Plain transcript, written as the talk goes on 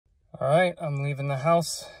All right, I'm leaving the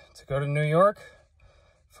house to go to New York.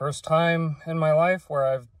 First time in my life where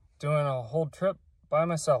I've doing a whole trip by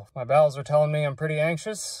myself. My bowels are telling me I'm pretty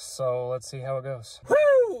anxious, so let's see how it goes.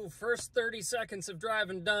 Woo! First 30 seconds of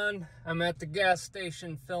driving done. I'm at the gas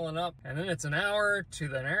station filling up, and then it's an hour to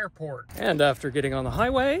the airport. And after getting on the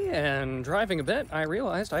highway and driving a bit, I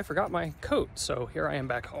realized I forgot my coat, so here I am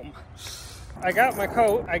back home. I got my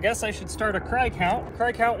coat. I guess I should start a cry count.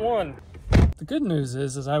 Cry count 1. The good news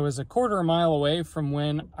is I was a quarter mile away from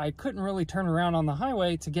when I couldn't really turn around on the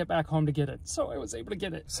highway to get back home to get it. So I was able to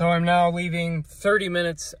get it. So I'm now leaving 30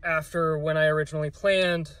 minutes after when I originally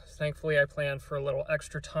planned. Thankfully, I planned for a little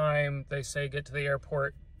extra time. They say get to the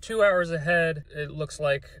airport 2 hours ahead. It looks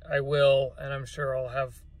like I will, and I'm sure I'll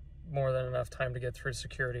have more than enough time to get through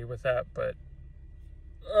security with that, but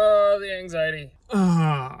the anxiety.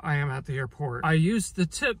 I am at the airport. I used the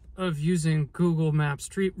tip of using Google Maps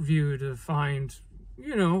Street View to find,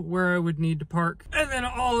 you know, where I would need to park. And then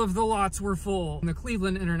all of the lots were full. The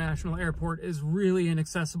Cleveland International Airport is really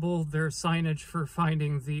inaccessible. There's signage for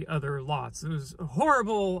finding the other lots. It was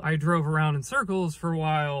horrible. I drove around in circles for a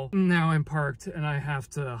while. Now I'm parked and I have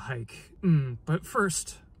to hike. But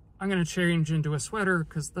first, I'm gonna change into a sweater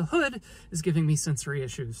because the hood is giving me sensory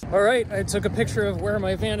issues. All right, I took a picture of where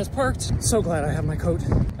my van is parked. So glad I have my coat.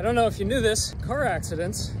 I don't know if you knew this, car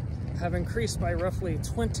accidents have increased by roughly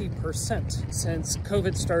 20% since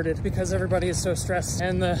COVID started because everybody is so stressed.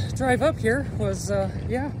 And the drive up here was,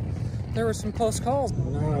 yeah, there were some close calls.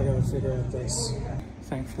 Now I gotta figure out this.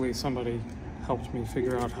 Thankfully, somebody helped me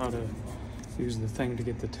figure out how to use the thing to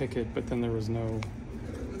get the ticket, but then there was no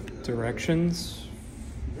directions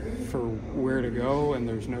for where to go, and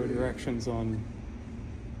there's no directions on,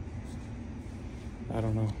 I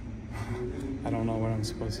don't know. I don't know what I'm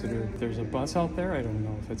supposed to do. There's a bus out there. I don't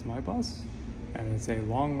know if it's my bus, and it's a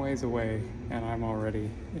long ways away, and I'm already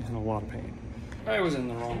in a lot of pain. I was in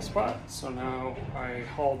the wrong spot, so now I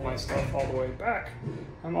hauled my stuff all the way back.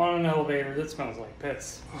 I'm on an elevator that smells like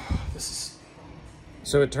piss. This is...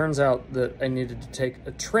 So it turns out that I needed to take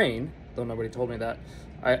a train, though nobody told me that.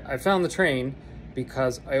 I found the train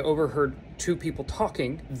because I overheard two people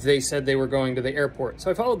talking. They said they were going to the airport,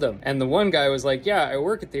 so I followed them. And the one guy was like, yeah, I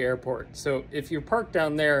work at the airport, so if you're parked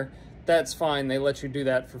down there, that's fine. They let you do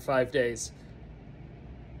that for 5 days.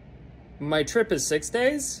 My trip is 6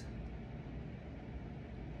 days,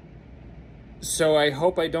 so I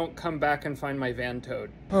hope I don't come back and find my van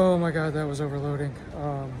towed. Oh my God, that was overloading.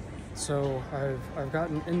 So I've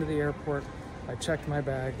gotten into the airport. I checked my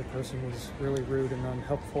bag. The person was really rude and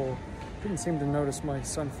unhelpful. Didn't seem to notice my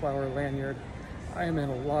sunflower lanyard. I am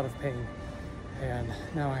in a lot of pain, and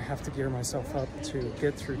now I have to gear myself up to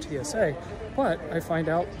get through TSA, but I find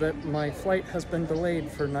out that my flight has been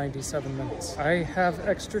delayed for 97 minutes. I have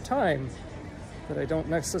extra time that I don't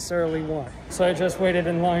necessarily want. So I just waited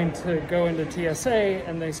in line to go into TSA,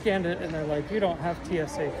 and they scanned it, and they're like, you don't have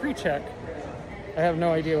TSA pre-check. I have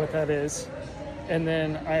no idea what that is. And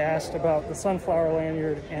then I asked about the sunflower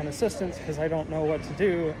lanyard and assistance because I don't know what to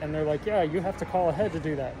do. And they're like, yeah, you have to call ahead to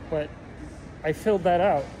do that. But I filled that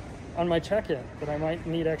out on my check-in, that I might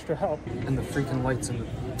need extra help. And the freaking lights in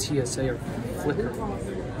the TSA are flickering.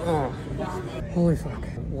 Oh, holy fuck.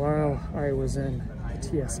 While I was in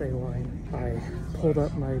the TSA line, I pulled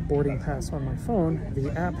up my boarding pass on my phone.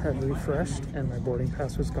 The app had refreshed and my boarding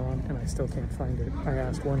pass was gone and I still can't find it. I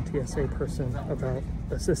asked one TSA person about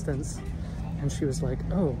assistance, and she was like,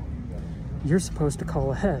 oh, you're supposed to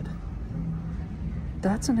call ahead.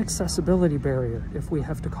 That's an accessibility barrier if we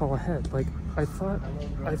have to call ahead. Like, I thought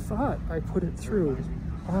I put it through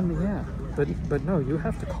on the app, but no, you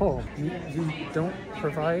have to call. You don't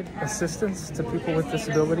provide assistance to people with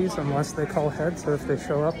disabilities unless they call ahead. So if they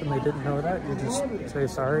show up and they didn't know that, you just say,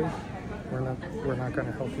 sorry, we're not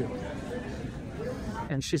gonna help you.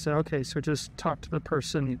 And she said, okay, so just talk to the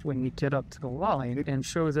person when you get up to the line and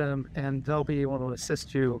show them, and they'll be able to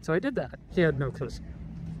assist you. So I did that. He had no clue.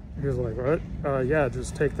 He was like, what? Yeah,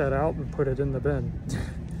 just take that out and put it in the bin.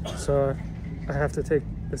 So I have to take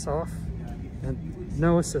this off, and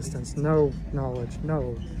no assistance, no knowledge,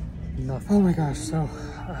 no nothing. Oh my gosh, so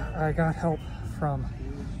I got help from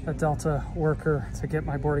a Delta worker to get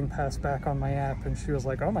my boarding pass back on my app, and she was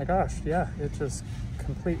like, oh my gosh, yeah, it just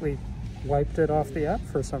completely wiped it off the app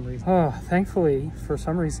for some reason. Oh, thankfully, for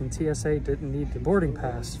some reason, TSA didn't need the boarding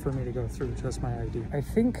pass for me to go through, just my ID. I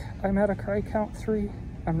think I'm at a cry count 3.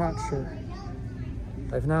 I'm not sure.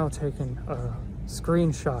 I've now taken a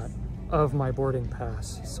screenshot of my boarding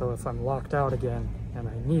pass, so if I'm locked out again and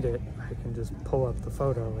I need it, I can just pull up the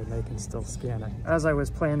photo and they can still scan it. As I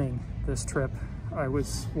was planning this trip, I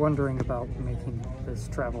was wondering about making this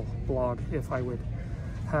travel blog, if I would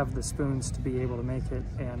have the spoons to be able to make it,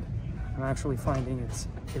 and I'm actually finding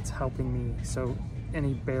it's helping me. So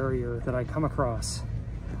any barrier that I come across,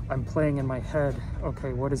 I'm playing in my head,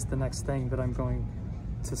 okay, what is the next thing that I'm going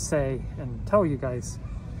to say and tell you guys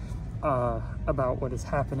about what is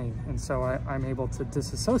happening? And so I'm able to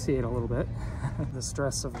disassociate a little bit. The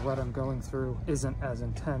stress of what I'm going through isn't as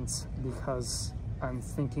intense because I'm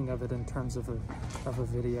thinking of it in terms of a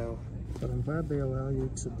video. But I'm glad they allow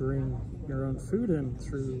you to bring your own food in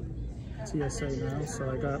through TSA now.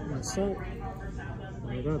 So I got my salt,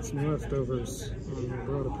 and I got some leftovers. And I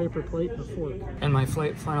brought a paper plate and a fork. And my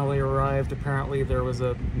flight finally arrived. Apparently there was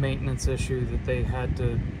a maintenance issue that they had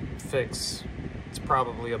to fix. It's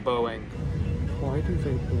probably a Boeing. Why do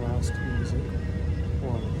they blast music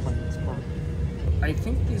while the plane's parked? I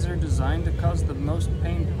think these are designed to cause the most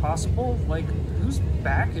pain possible. Like, whose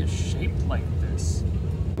back is shaped like this?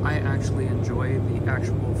 I actually enjoy the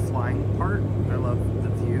actual flying part. I love the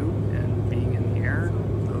view and being in the air,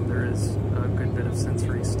 though there is a good bit of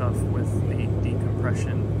sensory stuff with the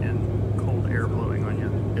decompression and cold air blowing on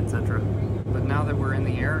you, etc. But now that we're in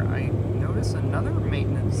the air, I notice another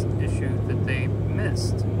maintenance issue that they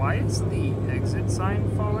missed. Why is the exit sign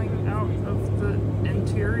falling out of the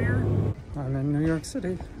interior? I'm in New York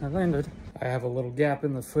City. I landed. I have a little gap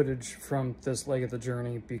in the footage from this leg of the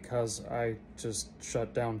journey because I just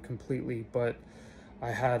shut down completely, but I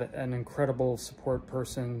had an incredible support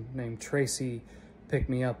person named Tracy pick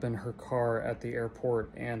me up in her car at the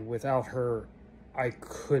airport, and without her, I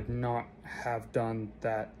could not have done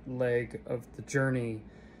that leg of the journey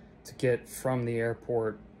to get from the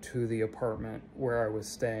airport to the apartment where I was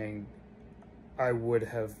staying. I would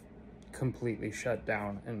have completely shut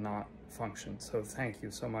down and not functioned. So thank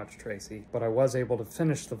you so much, Tracy. But I was able to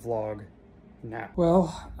finish the vlog now.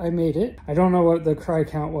 Well, I made it. I don't know what the cry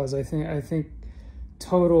count was. I think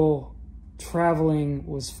total traveling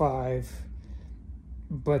was 5,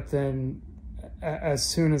 but then as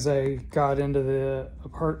soon as I got into the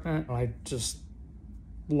apartment, I just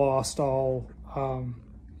lost all,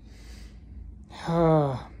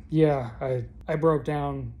 yeah, I broke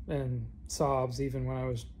down in sobs even when I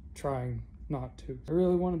was trying not to. I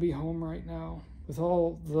really want to be home right now. With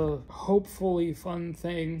all the hopefully fun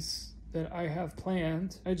things that I have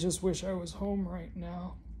planned, I just wish I was home right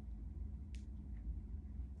now.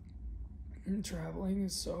 And traveling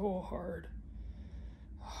is so hard.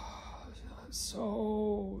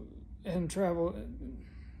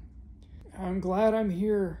 I'm glad I'm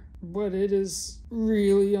here, but it is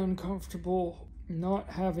really uncomfortable not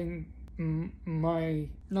having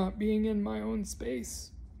not being in my own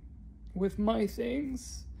space with my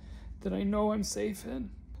things that I know I'm safe in.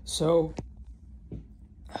 So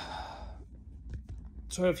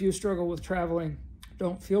if you struggle with traveling,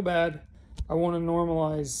 don't feel bad. I want to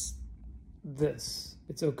normalize this.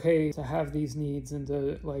 It's okay to have these needs, and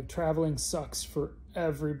to, like, traveling sucks for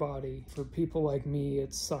everybody. For people like me,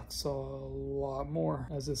 it sucks a lot more.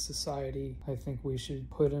 As a society, I think we should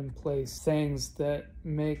put in place things that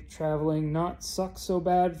make traveling not suck so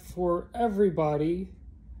bad for everybody,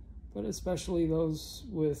 but especially those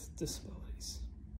with disabilities.